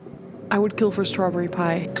I would kill for strawberry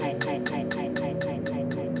pie.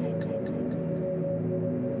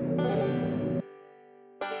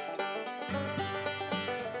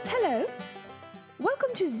 Hello, welcome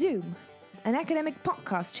to Zoom, an academic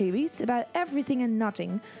podcast series about everything and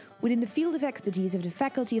nothing within the field of expertise of the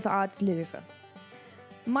Faculty of Arts Leuven.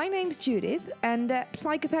 My name's Judith, and the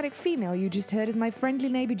psychopathic female you just heard is my friendly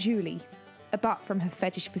neighbour Julie. Apart from her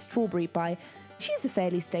fetish for strawberry pie, she's a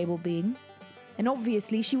fairly stable being. And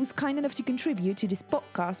obviously she was kind enough to contribute to this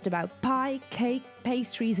podcast about pie, cake,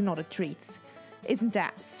 pastries and other treats. Isn't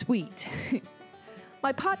that sweet?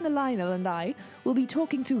 My partner Lionel and I will be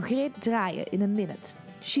talking to Greet Draaien in a minute.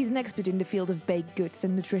 She's an expert in the field of baked goods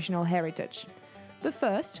and nutritional heritage. But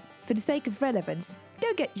first, for the sake of relevance,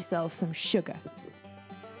 go get yourself some sugar.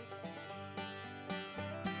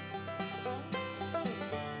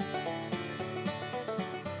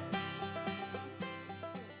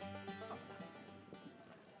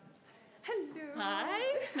 Hello. Hi,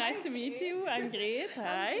 nice to meet you. I'm Greet.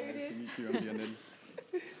 Hi. Nice to meet you, I'm Lionel.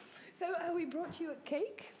 So we brought you a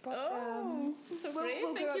cake, but So we'll great.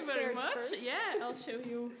 go Thank you very upstairs much. first. Yeah, I'll show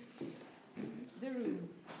you the room.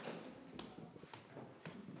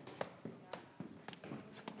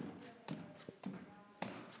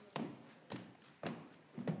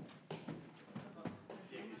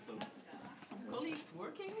 Some colleagues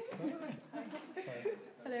working.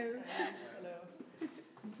 Hello.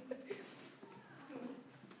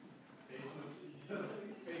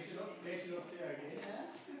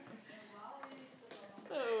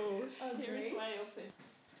 So here's great. my office.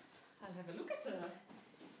 I'll have a look at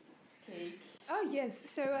the cake. Oh yes,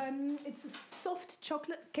 so it's a soft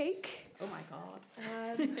chocolate cake Oh my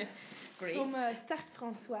god. Great. from Tarte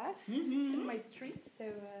Françoise. It's in my street, so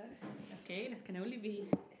Okay, that can only be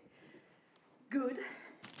good.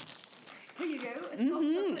 Here you go, a soft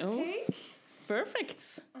chocolate Oh. cake. perfect.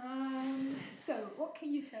 So what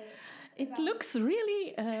can you tell us? It about looks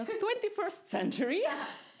really 21st century.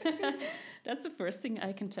 That's the first thing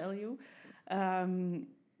I can tell you.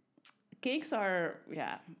 Cakes are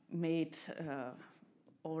made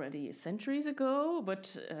already centuries ago,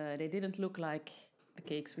 but they didn't look like the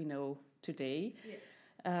cakes we know today. Yes.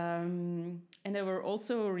 And they were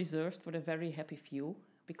also reserved for the very happy few,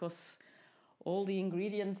 because all the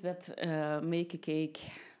ingredients that make a cake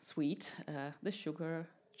sweet, the sugar,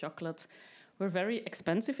 chocolate, were very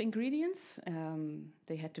expensive ingredients.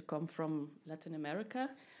 They had to come from Latin America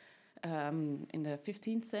in the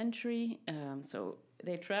 15th century. So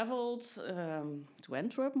they traveled to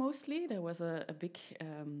Antwerp mostly. There was a big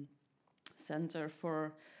center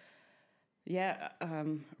for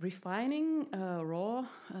refining raw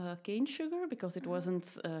cane sugar, because it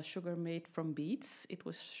wasn't sugar made from beets. It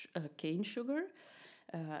was cane sugar.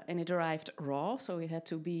 And it arrived raw, so it had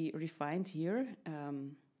to be refined here.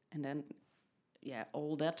 And then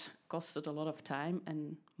all that costed a lot of time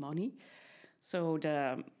and money. So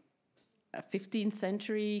the 15th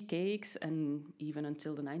century cakes, and even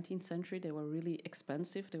until the 19th century, they were really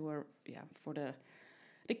expensive. They were for the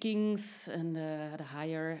kings and the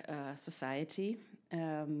higher society.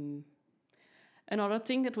 Another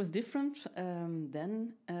thing that was different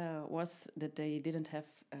then was that they didn't have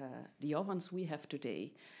the ovens we have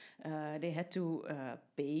today. They had to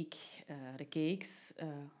bake the cakes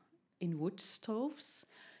in wood stoves.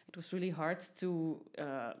 It was really hard to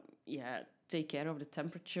take care of the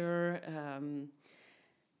temperature,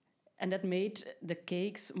 and that made the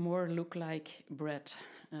cakes more look like bread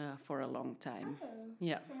for a long time. Oh,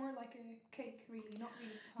 Yeah. so more like a cake, really, not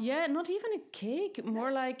really. Pie. Yeah, not even a cake,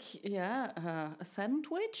 more like a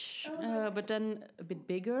sandwich, Oh, but then a bit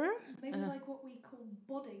bigger. Maybe like what we call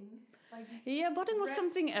bodding. Like Yeah, bodding was bread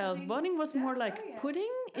something else. pudding. Bodding was more Yeah? like Oh, yeah.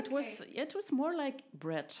 pudding. It Okay. was more like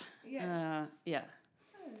bread. Yes. Yeah.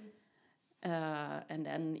 Oh. And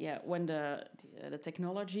then when the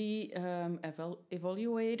technology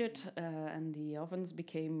evaluated and the ovens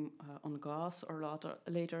became on gas or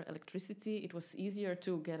later electricity, it was easier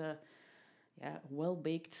to get a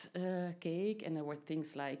well-baked cake, and there were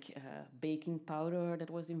things like baking powder that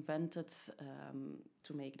was invented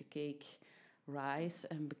to make the cake rise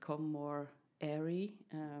and become more airy.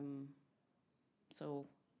 So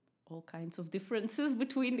all kinds of differences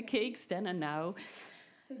between the cakes then and now.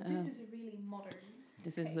 So this is a really modern.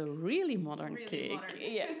 This is a really modern Really cake. modern.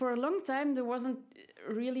 Yeah. For a long time, there wasn't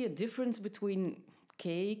really a difference between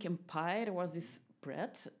cake and pie. There was this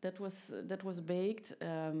bread that was baked,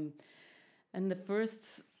 and the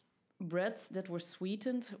first breads that were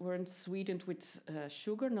sweetened weren't sweetened with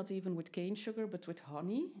sugar, not even with cane sugar, but with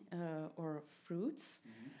honey or fruits.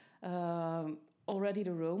 already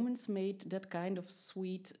the Romans made that kind of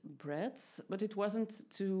sweet breads, but it wasn't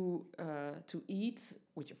to eat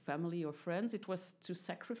with your family or friends. It was to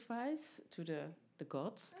sacrifice to the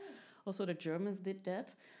gods. Also, the Germans did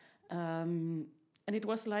that. And it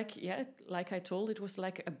was like I told, it was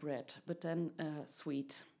like a bread, but then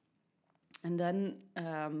sweet. And then,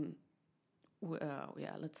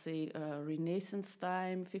 let's say Renaissance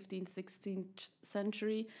time, 15th, 16th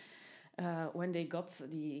century, when they got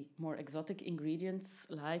the more exotic ingredients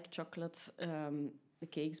like chocolate, the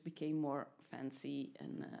cakes became more fancy,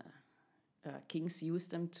 and kings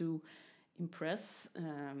used them to impress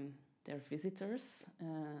their visitors.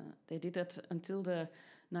 They did that until the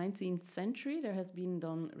 19th century. There has been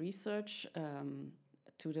done research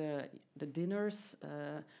to the dinners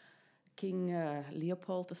King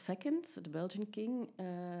Leopold II, the Belgian king,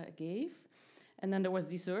 gave. And then there was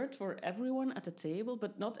dessert for everyone at the table,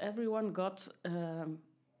 but not everyone got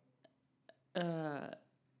a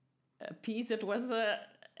piece that was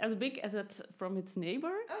as big as it from its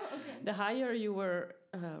neighbor. Oh, okay. The higher you were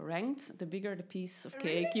ranked, the bigger the piece of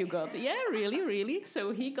cake you got. Yeah, really.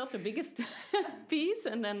 So he got the biggest piece,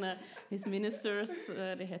 and then his ministers,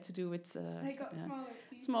 they had to do it. They got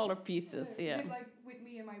smaller pieces. Yeah. Like with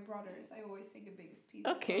me and my brothers, I always take the biggest piece.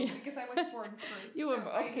 Okay. Well, because I was born first. You were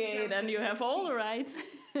okay. Then you have all the rights,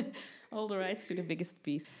 all the rights to the biggest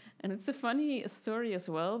piece. And it's a funny story as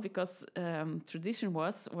well, because tradition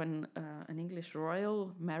was when an English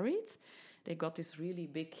royal married, they got this really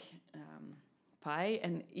big pie,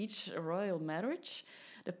 and each royal marriage,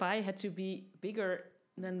 the pie had to be bigger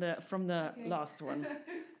than the last one.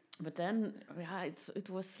 But then, it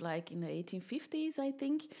was like in the 1850s, I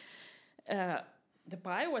think. The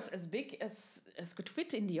pie was as big as could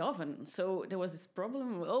fit in the oven. So there was this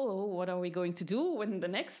problem, what are we going to do when the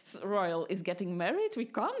next royal is getting married? We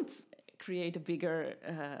can't create a bigger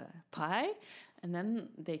pie. And then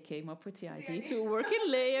they came up with the idea to work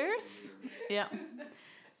in layers. Yeah.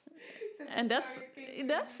 So And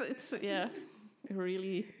it's a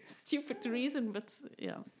really stupid reason, but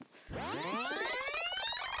yeah.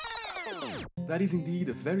 That is indeed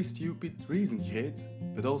a very stupid reason, Greet,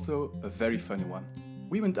 but also a very funny one.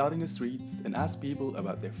 We went out in the streets and asked people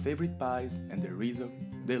about their favorite pies and the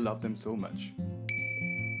reason they love them so much.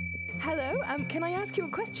 Hello, can I ask you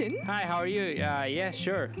a question? Hi, how are you? Yeah,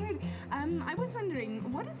 sure. Good. I was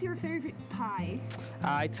wondering, what is your favorite pie?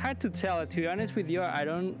 It's hard to tell. To be honest with you, I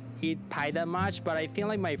don't eat pie that much, but I think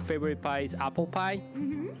like my favorite pie is apple pie.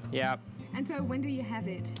 Mm-hmm. Yeah. And so when do you have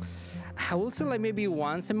it? I will say like maybe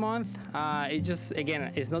once a month. It's just,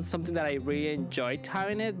 again, it's not something that I really enjoyed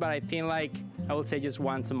having it, but I think like I would say just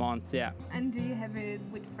once a month, yeah. And do you have it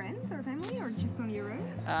with friends or family, or just on your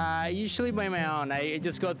own? Usually by my own. I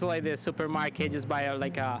just go to like the supermarket, just buy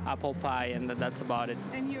like a apple pie, and that's about it.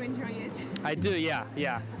 And you enjoy it? I do, yeah.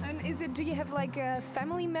 And do you have like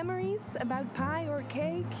family memories about pie or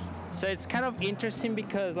cake? So it's kind of interesting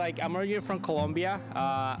because like I'm originally from Colombia,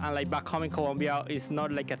 and like back home in Colombia it's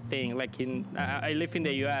not like a thing. Like I live in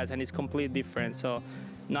the US and it's completely different. So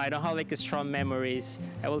no, I don't have like strong memories.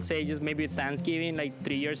 I will say just maybe Thanksgiving like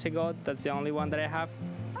 3 years ago. That's the only one that I have.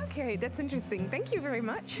 Okay, that's interesting. Thank you very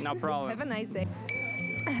much. No problem. Have a nice day.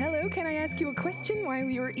 Hello, can I ask you a question while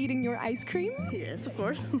you're eating your ice cream? Yes, of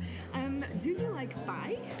course. Do you like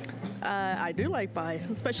pie? I do like pie,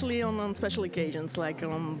 especially on special occasions like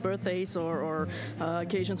on birthdays or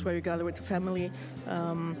occasions where you gather with the family.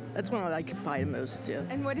 That's when I like pie the most, yeah.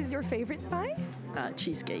 And what is your favorite pie?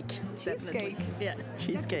 Cheesecake. Cheesecake. Yeah,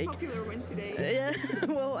 cheesecake. That's a popular one today. Yeah,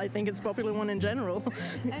 well, I think it's a popular one in general.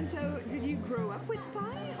 And so, did you grow up with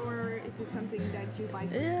pie, or is it something that you buy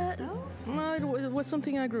for yourself? No, it was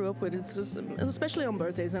something I grew up with. It's just, especially on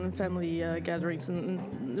birthdays and family gatherings,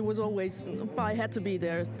 and it was always pie had to be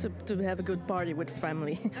there to have a good party with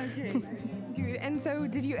family. Okay. Good. And so,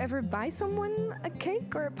 did you ever buy someone a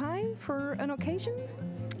cake or a pie for an occasion?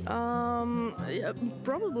 Yeah,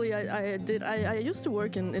 probably I did. I used to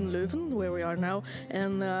work in Leuven, where we are now,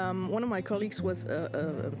 and one of my colleagues was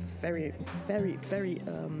a very, very, very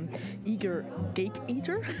eager cake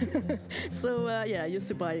eater. So yeah, I used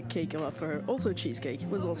to buy a cake off her. Also cheesecake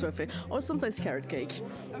was also a favorite, or sometimes carrot cake.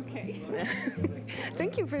 Okay.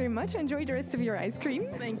 Thank you very much. Enjoy the rest of your ice cream.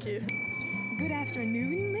 Thank you. Good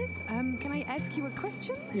afternoon, miss. Can I ask you a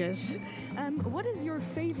question? Yes, What is your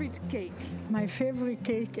favorite cake? my favorite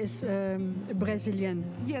cake is Brazilian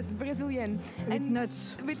Yes, Brazilian. with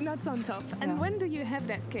nuts. With nuts on top. And Yeah. when do you have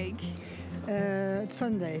that cake?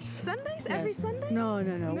 Sundays. Sundays? Every Yes. Sunday? No.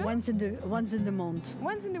 No? Once in the month.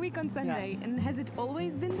 Once in the week on Sunday. And has it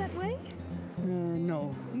always been that way?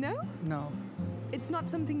 No. No? It's not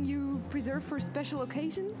something you preserve for special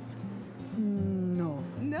occasions?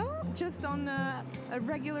 just on a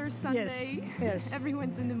regular Sunday. Yes. Every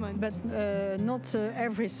once in the month. But not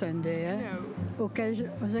every Sunday. Eh? no.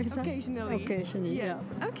 Occasionally. Occasionally, Yes.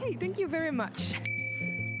 yeah. Okay, thank you very much.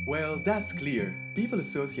 Well, that's clear. People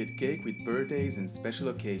associate cake with birthdays and special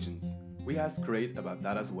occasions. We asked Great about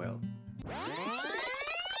that as well.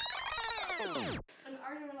 And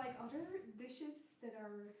are there like other dishes that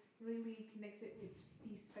are really connected with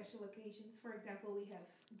these special occasions? For example, we have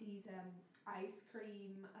these ice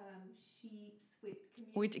cream sheeps with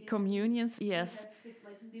communions. With communions, yes. We have with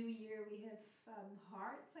like New Year, we have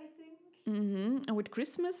hearts, I think. And with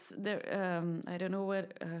Christmas, there I don't know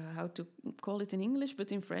how to call it in English,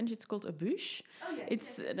 but in French it's called a bûche. Oh yes.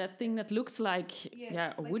 It's yes, that thing that looks like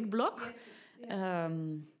yes, a like wood block. Yes. Yeah.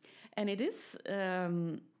 And it is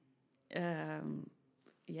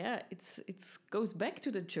it goes back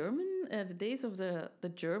to the German the days of the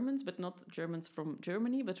Germans, but not Germans from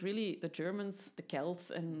Germany, but really the Germans, the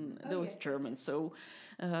Celts, and those yes, Germans. So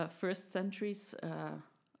first centuries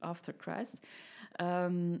after Christ.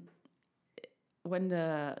 When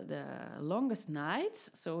the longest night,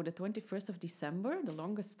 so the 21st of December, the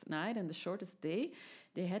longest night and the shortest day,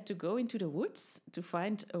 they had to go into the woods to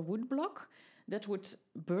find a wood block that would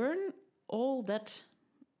burn all that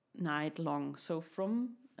night long. So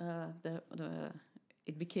from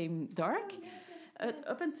it became dark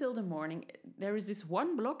up until the morning. There is this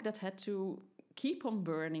one block that had to keep on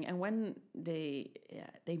burning, and when they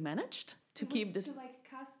managed to keep the to like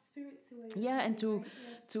cast spirits away. and right?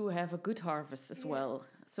 Yes. to have a good harvest as well.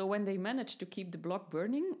 So when they managed to keep the block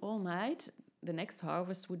burning all night, the next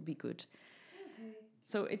harvest would be good. Okay.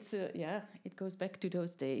 So it's it goes back to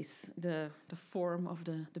those days, the form of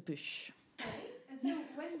the bush. And so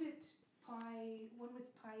when was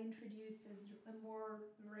pie introduced as a more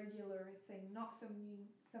regular thing, not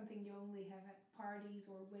something you only have at parties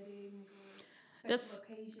or weddings or special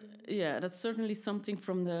occasions? Yeah, that's certainly something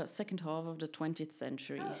from the second half of the 20th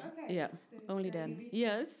century. Oh, okay. Yeah, So it's only fairly then. recent.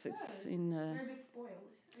 Yeah, it's in. We're a bit spoiled.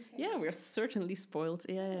 Okay. Yeah, we're certainly spoiled.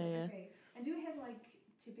 Yeah. Okay. And do we have like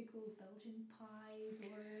typical Belgian pies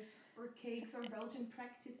or cakes or Belgian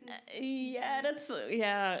practices?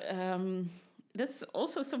 That's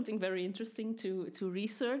also something very interesting to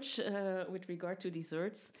research with regard to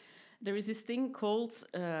desserts. There is this thing called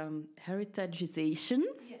heritageization.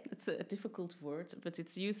 Yes. It's a difficult word, but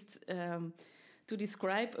it's used to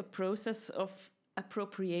describe a process of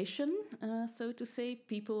appropriation, so to say.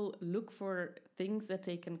 People look for things that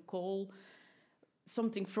they can call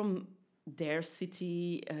something from their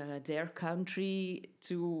city, their country,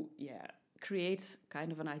 to create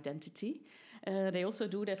kind of an identity. They also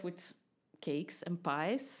do that with cakes and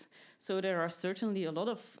pies. So there are certainly a lot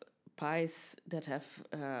of pies that have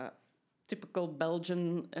typical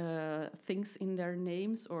Belgian things in their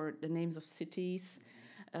names or the names of cities.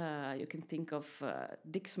 You can think of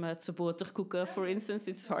Diksmuitse boterkoeken, for instance.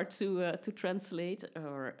 It's hard to translate.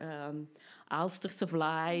 Or Aalsterse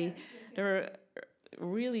vlaai. There are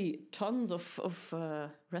really tons of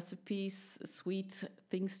recipes, sweet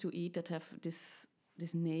things to eat that have this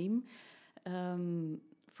name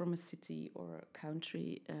from a city or a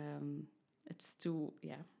country. It's to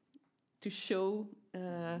show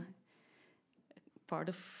part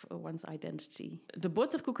of one's identity. The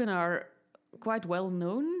boterkoeken are quite well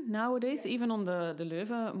known nowadays. Even on the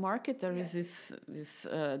Leuven market, there is this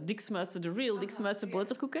Diksmuitse, the real Diksmuitse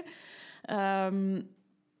boterkoeken.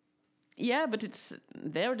 But it's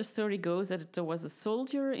there. The story goes that there was a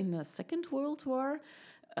soldier in the Second World War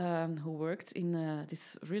who worked in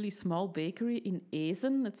this really small bakery in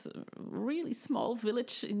Ezen. It's a really small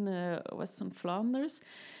village in Western Flanders,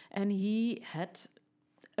 and he had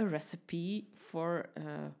a recipe for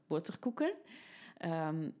boterkoeken.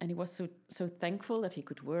 And he was so thankful that he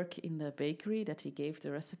could work in the bakery that he gave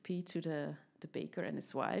the recipe to the baker and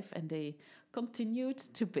his wife, and they continued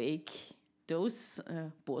to bake those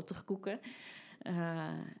boterkoeken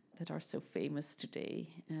that are so famous today.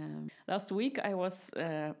 Last week I was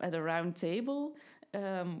at a round table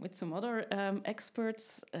with some other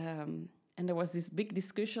experts, and there was this big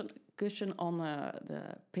discussion on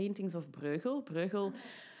the paintings of Bruegel. Bruegel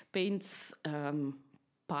paints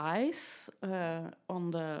pies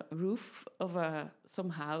on the roof of some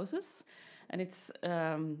houses, and it's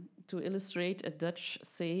to illustrate a Dutch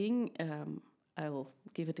saying. I'll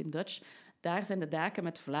give it in Dutch. Daar zijn de daken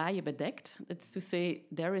met vlaaien bedekt. It's to say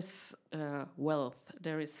there is wealth,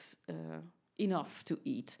 there is enough to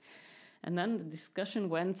eat. And then the discussion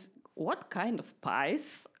went, what kind of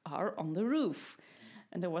pies are on the roof?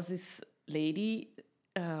 And there was this lady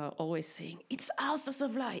always saying, it's Aalsterse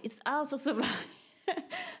vlaai, it's Aalsterse vlaai.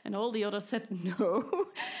 And all the others said, no,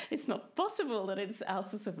 it's not possible that it's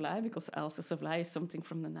Alsace-Savelai, because Alsace-Savelai is something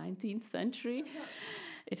from the 19th century.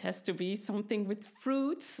 It has to be something with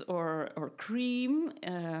fruits or cream.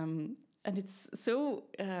 And it's so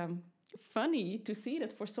funny to see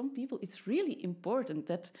that for some people it's really important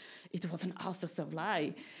that it was an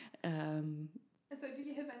Alsace-Savelai. So do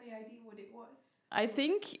you have any idea what it was? I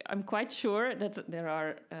think I'm quite sure that there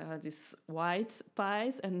are these white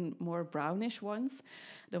pies and more brownish ones.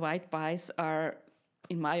 The white pies are,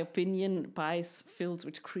 in my opinion, pies filled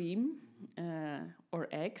with cream or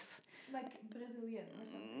eggs. Like Brazilian or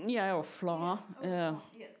something? Yeah, or flan.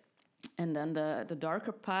 Yes. And then the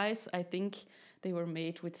darker pies, I think they were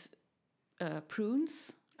made with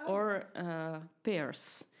prunes or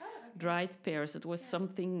pears. Dried pears. It was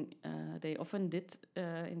something they often did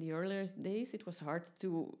in the earlier days. It was hard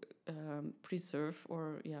to preserve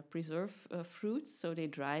fruits, so they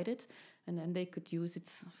dried it, and then they could use it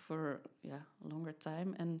for a longer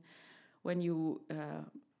time. And when you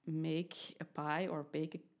make a pie or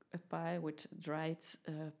bake a pie with dried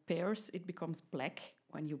pears, it becomes black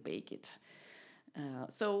when you bake it.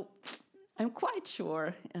 So I'm quite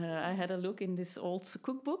sure. I had a look in these old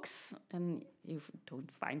cookbooks, and you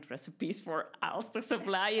don't find recipes for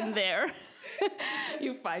Alsace-Savelai in there.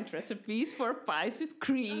 You find recipes for pies with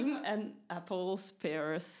cream and apples,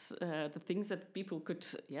 pears, the things that people could,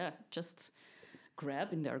 just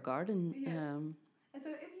grab in their garden. Yes. And so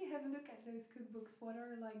if you have a look at those cookbooks, what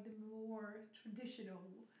are like the more traditional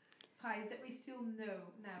pies that we still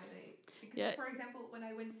know nowadays? Because, for example, when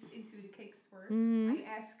I went into the cake store, I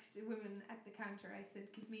asked the woman at the counter, I said,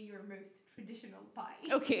 give me your most traditional pie.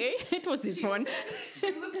 Okay, it was this one. She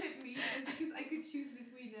looked at me, and because I could choose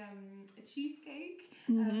between a cheesecake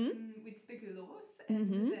with speculoos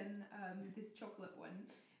and then this chocolate one.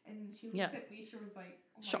 And she looked at me, she was like,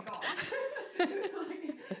 oh my Shocked. God. Like,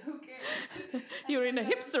 who cares? You're in a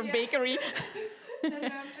hipster bakery. And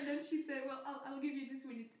then she said, well, I'll give you this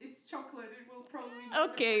one. It's chocolate. It will probably be the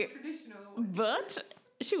more traditional one. But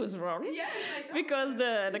she was wrong. Yeah, like, because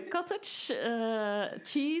the cottage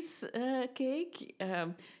cheese cake,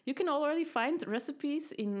 you can already find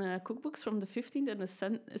recipes in cookbooks from the 15th and the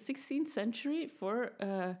 16th century for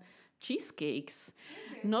cheesecakes.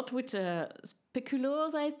 Okay. Not with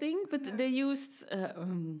speculoos, I think, but they used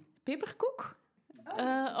peperkoek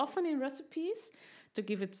often in recipes to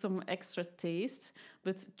give it some extra taste.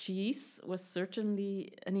 But cheese was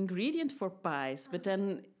certainly an ingredient for pies. But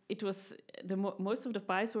then it was most of the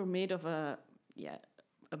pies were made of a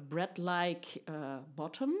bread-like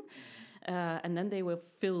bottom, and then they were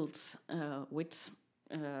filled with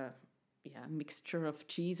a mixture of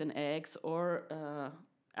cheese and eggs or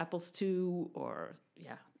apple stew or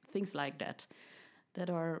things like that. That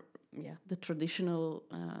are the traditional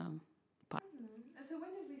pie. And so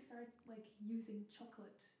when did we start like using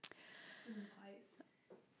chocolate in pies?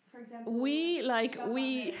 For example, We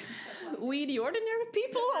the ordinary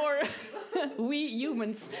people, or we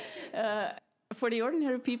humans. For the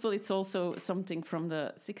ordinary people, it's also something from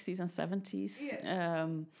the 60s and 70s. Yes.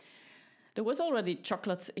 There was already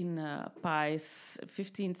chocolate in pies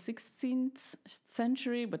 15th, 16th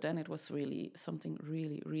century, but then it was really something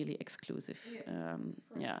really, really exclusive.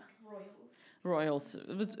 Yes, Royals,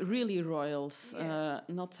 but really royals, Yes.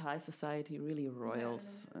 not high society, really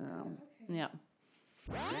royals. Okay.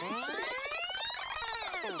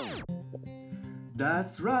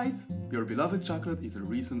 That's right! Your beloved chocolate is a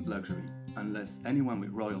recent luxury. Unless anyone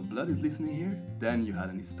with royal blood is listening here, then you had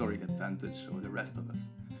an historic advantage over the rest of us.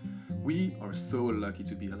 We are so lucky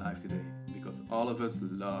to be alive today because all of us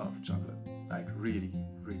love chocolate. Like really,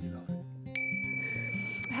 really love it.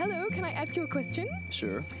 Hello, can I ask you a question?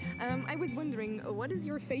 Sure. I was wondering, what is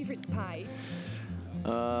your favorite pie?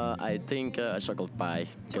 I think a chocolate pie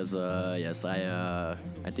because yes, I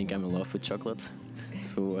think I'm in love with chocolate,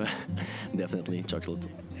 so definitely chocolate.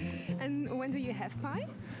 And when do you have pie?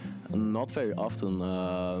 Not very often.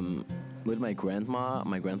 With my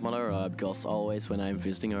grandmother, because always when I'm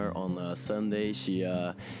visiting her on Sunday, she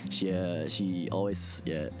always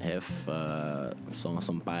have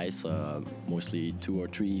some pies, mostly 2 or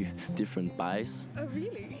 3 different pies. Oh,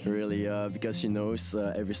 really? Really, because she knows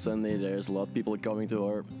every Sunday there's a lot of people coming to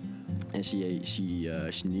her, and she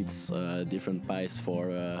needs different pies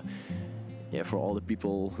for all the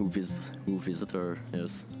people who visit her.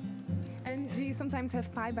 Yes. And do you sometimes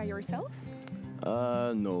have pie by yourself?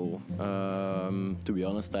 No. To be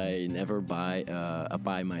honest, I never buy a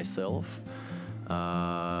pie myself.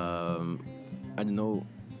 I don't know.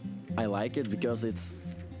 I like it because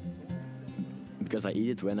I eat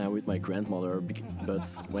it when I'm with my grandmother. But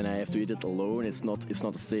when I have to eat it alone, it's not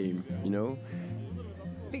the same. You know.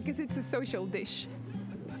 Because it's a social dish.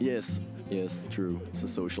 Yes, true. It's a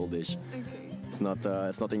social dish. Okay. It's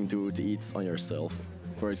nothing to eat on yourself.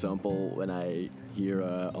 For example, when I here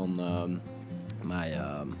on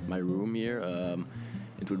my room here,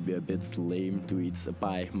 it would be a bit lame to eat a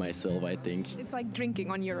pie myself, I think. It's like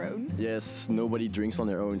drinking on your own. Yes, nobody drinks on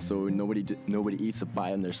their own, so nobody eats a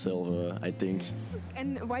pie on themselves, I think.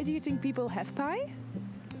 And why do you think people have pie?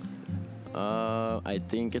 I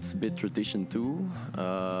think it's a bit tradition too,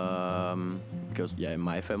 because in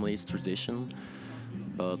my family it's tradition,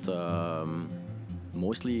 but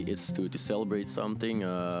mostly it's to celebrate something,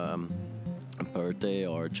 a birthday,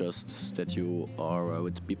 or just that you are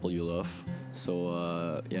with the people you love. So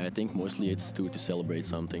I think mostly it's to celebrate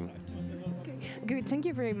something. Okay. Good, thank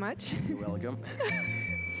you very much. You're welcome.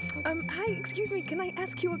 Hi, excuse me, can I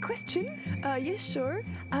ask you a question? Yes, sure.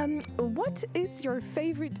 What is your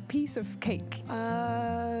favorite piece of cake?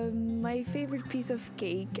 My favorite piece of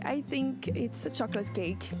cake, I think it's a chocolate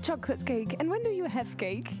cake. Chocolate cake. And when do you have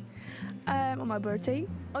cake? On my birthday.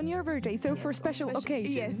 On your birthday, so for special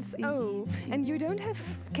occasions? Yes. Oh, indeed. and you don't have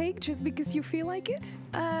cake just because you feel like it?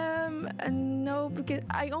 No, because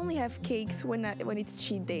I only have cakes when it's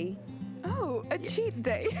cheat day. Oh, a cheat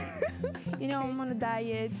day. You know, I'm on a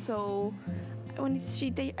diet, so when it's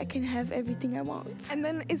cheat day, I can have everything I want. And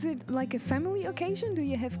then is it like a family occasion? Do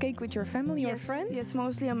you have cake with your family or friends? Yes,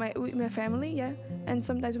 mostly with my family, yeah. And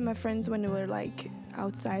sometimes with my friends when we're like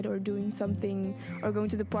outside or doing something or going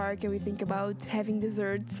to the park and we think about having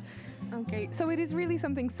desserts. Okay, so it is really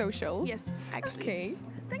something social? Yes, actually. Okay,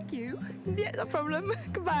 thank you. Yeah, no problem.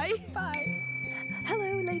 Goodbye. Bye.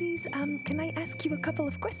 Hello, ladies. Can I ask you a couple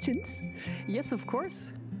of questions? Yes, of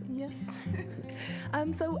course. Yes.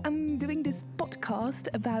 So I'm doing this podcast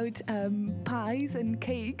about pies and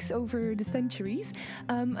cakes over the centuries,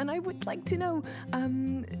 and I would like to know,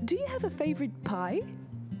 do you have a favorite pie?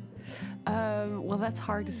 Well, that's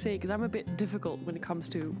hard to say because I'm a bit difficult when it comes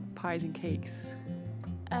to pies and cakes.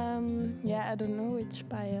 Yeah, I don't know which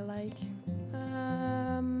pie I like.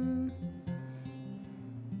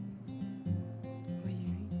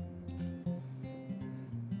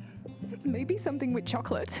 Maybe something with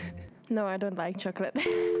chocolate. No, I don't like chocolate.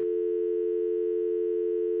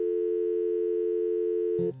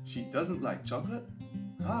 She doesn't like chocolate?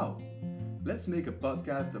 How? Let's make a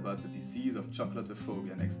podcast about the disease of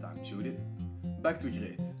chocolatophobia next time, Judith. Back to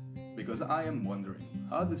Greet, because I am wondering,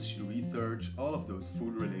 how does she research all of those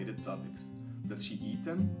food-related topics? Does she eat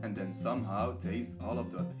them and then somehow taste all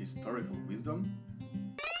of that historical wisdom?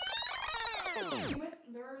 You must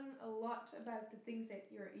learn a lot about the things that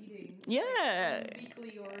you're eating. Yeah. Like, on a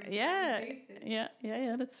weekly or Yeah. daily basis.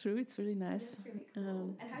 Yeah, that's true. It's really nice. That's really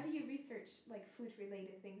cool. And how do you research like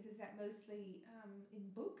food-related things? Is that mostly in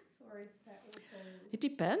books, or is that also? It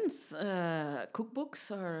depends.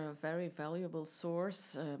 Cookbooks are a very valuable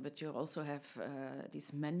source, but you also have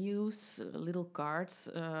these menus, little cards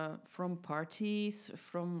from parties,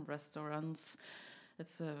 from restaurants.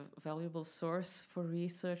 It's a valuable source for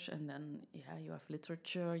research. And then, you have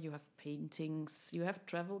literature, you have paintings, you have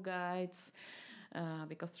travel guides,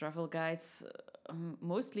 because travel guides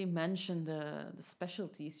mostly mention the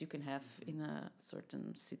specialties you can have in a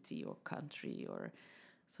certain city or country,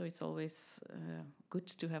 so it's always good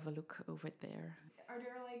to have a look over there. Are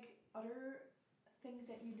there like other things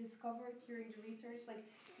that you discovered during the research, like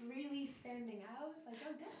really standing out? Like,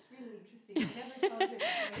 oh, that's really interesting. I never thought of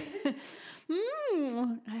it.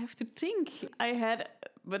 I have to think. I had,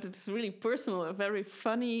 but it's really personal, a very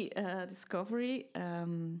funny discovery.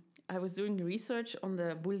 I was doing research on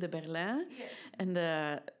the Boule de Berlin, Yes. and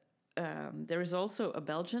there is also a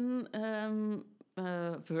Belgian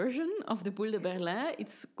version of the Boule de Berlin.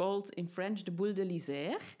 It's called in French the Boule de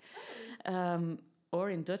l'Isère, or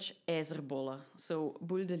in Dutch ijzerbollen. So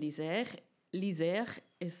Boule de l'Isère. L'Isère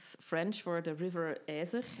is French for the river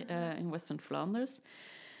IJzer in Western Flanders.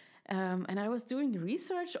 And I was doing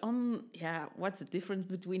research on what's the difference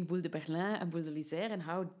between Boule de Berlin and Boule de l'Isère, and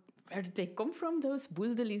where did they come from, those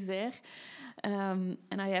Boule de l'Isère? And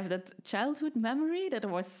I have that childhood memory that it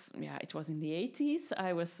was in the 80s.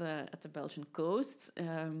 I was at the Belgian coast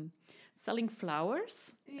selling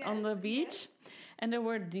flowers on the beach. And there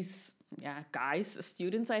were these guys,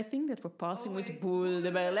 students, I think, that were passing with Boule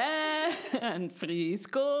de Berlin and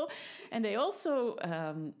Frisco. And they also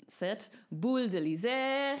said Boule de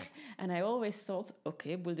l'Isère. And I always thought,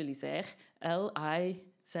 okay, Boule de l'Isère, L-I-Z-E-R-E.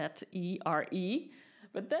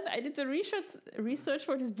 But then I did the research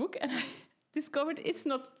for this book, and I discovered it's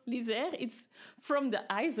not l'Isère, it's from the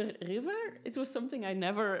IJzer River. It was something I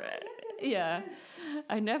never,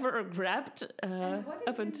 I never grabbed And what is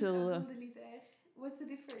up until. Boule de l'Isère? What's the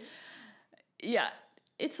difference? Yeah,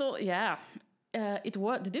 it's all, yeah. It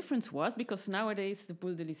was, the difference was because nowadays the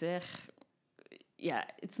Boule de l'Isère, yeah,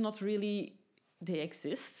 it's not really, they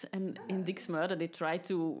exist. And in Dixmude they try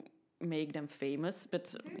to make them famous,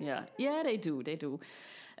 but yeah, they do.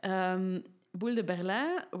 Boule de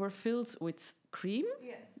Berlin were filled with cream,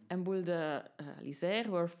 and Boule de l'Isère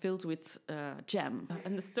were filled with jam.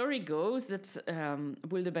 And the story goes that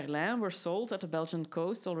Boule de Berlin were sold at the Belgian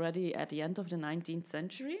coast already at the end of the 19th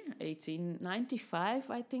century, 1895,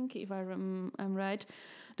 I think, if I'm right.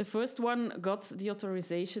 The first one got the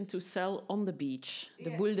authorization to sell on the beach, the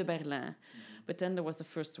Boule de Berlin. But then there was the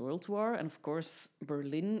First World War, and of course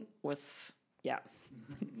Berlin was,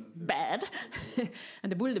 bad.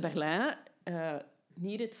 And the Boule de Berlin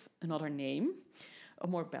needed another name, a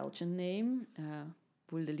more Belgian name,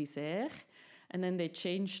 Boule de l'Isère. And then they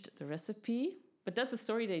changed the recipe. But that's a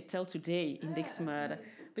story they tell today in Dixmude.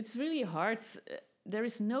 But it's really hard. There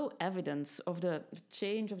is no evidence of the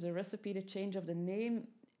change of the recipe, the change of the name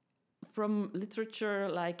from literature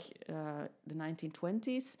like the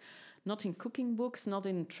 1920s. Not in cooking books, not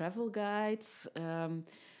in travel guides.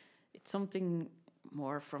 It's something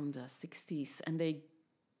more from the 60s. And they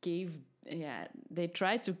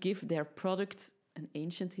tried to give their product an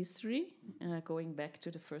ancient history, going back to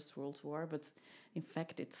the First World War. But in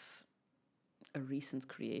fact, it's a recent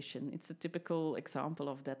creation. It's a typical example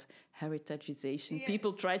of that heritageization. Yes.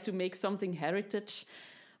 People try to make something heritage,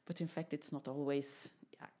 but in fact, it's not always...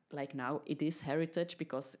 Like now, it is heritage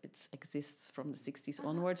because it exists from the 60s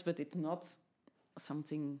onwards, but it's not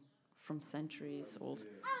something from centuries old.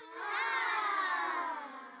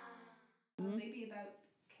 Maybe about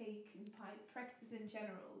cake and pie practice in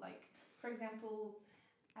general. Like, for example,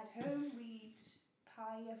 at home we eat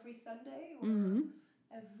pie every Sunday or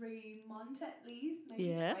every month at least,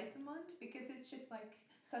 maybe twice a month, because it's just like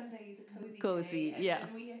Sunday is a cozy day,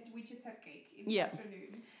 and we just have cake in the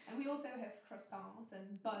afternoon, and we also have croissants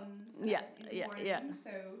and buns in the morning.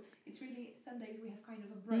 So it's really Sundays we have kind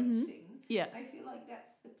of a brunch thing. I feel like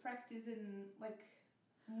that's the practice in like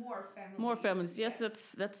more families. Yes,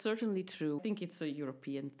 that's certainly true. I think it's a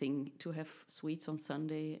European thing to have sweets on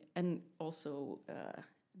Sunday, and also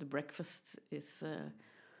the breakfast is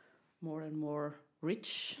more and more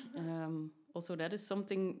rich. Also, that is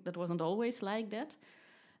something that wasn't always like that.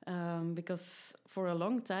 Because for a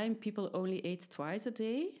long time people only ate twice a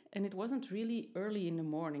day, and it wasn't really early in the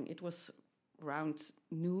morning. It was around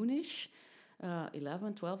noonish,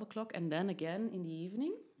 11, 12 o'clock, and then again in the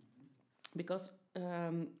evening, because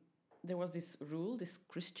there was this rule, this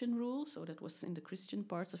Christian rule, so that was in the Christian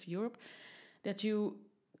parts of Europe, that you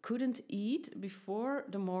couldn't eat before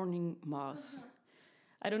the morning mass.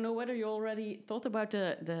 I don't know whether you already thought about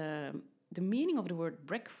the meaning of the word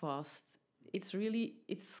breakfast. It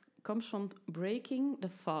comes from breaking the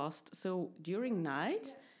fast. So during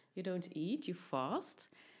night, you don't eat, you fast.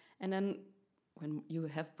 And then when you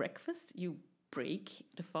have breakfast, you break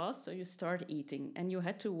the fast, so you start eating. And you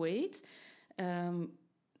had to wait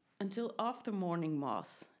until after morning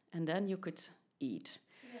mass, and then you could eat.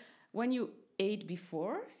 Yes. When you ate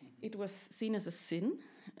before, it was seen as a sin.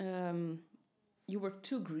 You were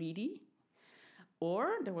too greedy.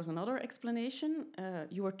 Or there was another explanation,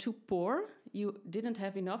 you were too poor, you didn't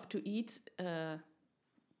have enough to eat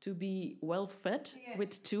to be well fed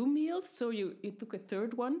with 2 meals, so you took a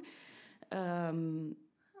third one.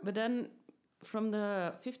 But then from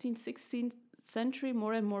the 15th, 16th century,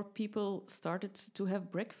 more and more people started to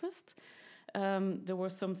have breakfast. There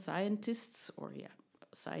were some scientists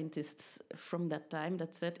from that time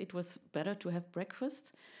that said it was better to have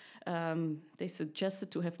breakfast. They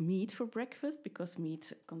suggested to have meat for breakfast because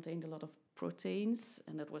meat contained a lot of proteins,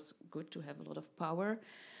 and that was good to have a lot of power.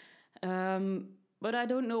 But I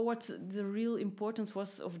don't know what the real importance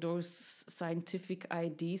was of those scientific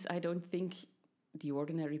ideas. I don't think the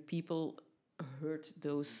ordinary people heard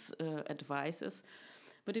those advices.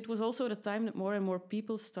 But it was also the time that more and more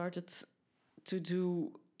people started to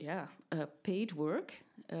do paid work.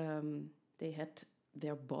 They had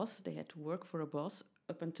their boss, they had to work for a boss.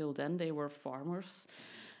 Up until then, they were farmers.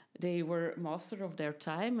 They were master of their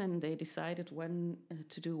time, and they decided when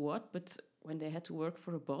to do what. But when they had to work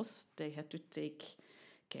for a boss, they had to take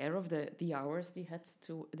care of the hours they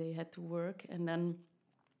had to work. And then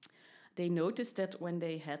they noticed that when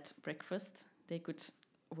they had breakfast, they could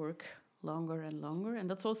work longer and longer. And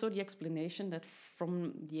that's also the explanation that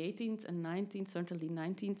from the 18th and 19th, certainly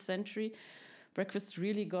 19th century, breakfast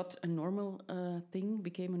really got a normal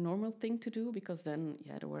became a normal thing to do, because then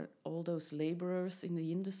there were all those laborers in the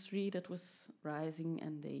industry that was rising,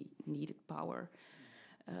 and they needed power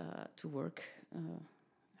to work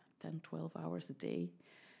 10, 12 hours a day.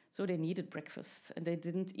 So they needed breakfast, and they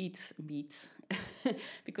didn't eat meat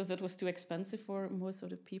because that was too expensive for most of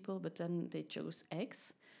the people. But then they chose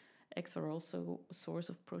eggs. Eggs are also a source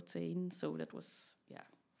of protein, so that was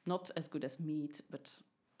not as good as meat, but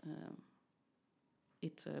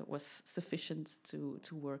it was sufficient to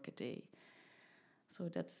work a day. So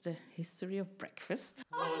that's the history of breakfast.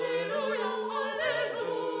 Alleluia, alleluia.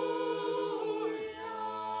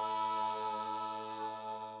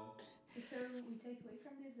 So we take away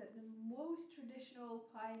from this that the most traditional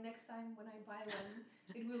pie, next time when I buy one,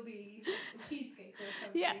 it will be a cheesecake or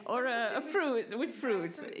something. Yeah, or a fruit with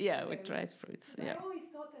fruits. Yeah, with dried fruits. I always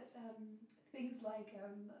thought that things like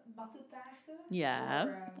mattetaarten. Yeah.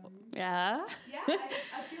 Or, yeah.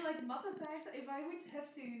 I feel like mattetaarten, if I would have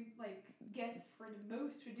to guess for the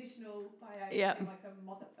most traditional pie, I would say like a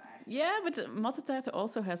mattetaart. Yeah, but mattetaarten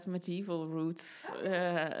also has medieval roots.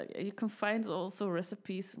 You can find also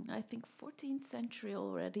recipes, I think 14th century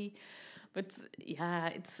already. But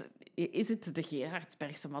is it the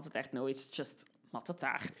Gerardsbergse mattetaart? No, it's just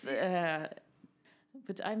mattetaart.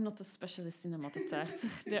 But I'm not a specialist in a mattetaart.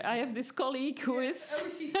 I have this colleague who is... Oh,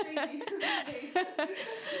 she's crazy.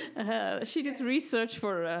 She did research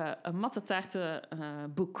for a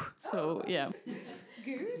mattetaart book. So, yeah.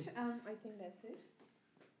 Good. I think that's it.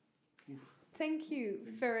 Thank you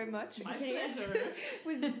very much. My pleasure. It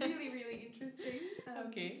was really, really interesting.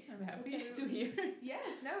 Okay, I'm happy to hear.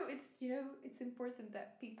 Yes, no, it's important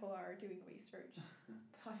that people are doing research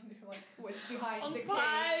behind what's behind on the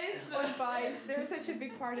pies. Cake. On pies. They're such a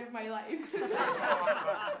big part of my life.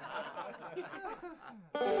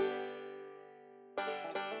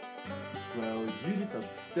 Well, Judith has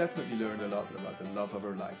definitely learned a lot about the love of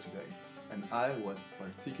her life today, and I was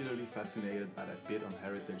particularly fascinated by that bit on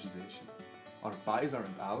heritagization. Our pies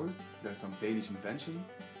aren't ours, they're some Danish invention.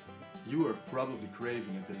 You are probably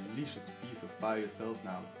craving a delicious piece of pie yourself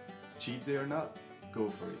now. Cheat day or not,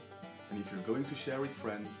 go for it. And if you're going to share with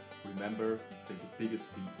friends, remember, take the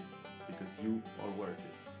biggest piece, because you are worth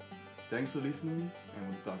it. Thanks for listening, and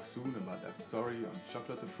we'll talk soon about that story on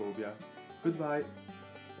chocolatophobia. Goodbye!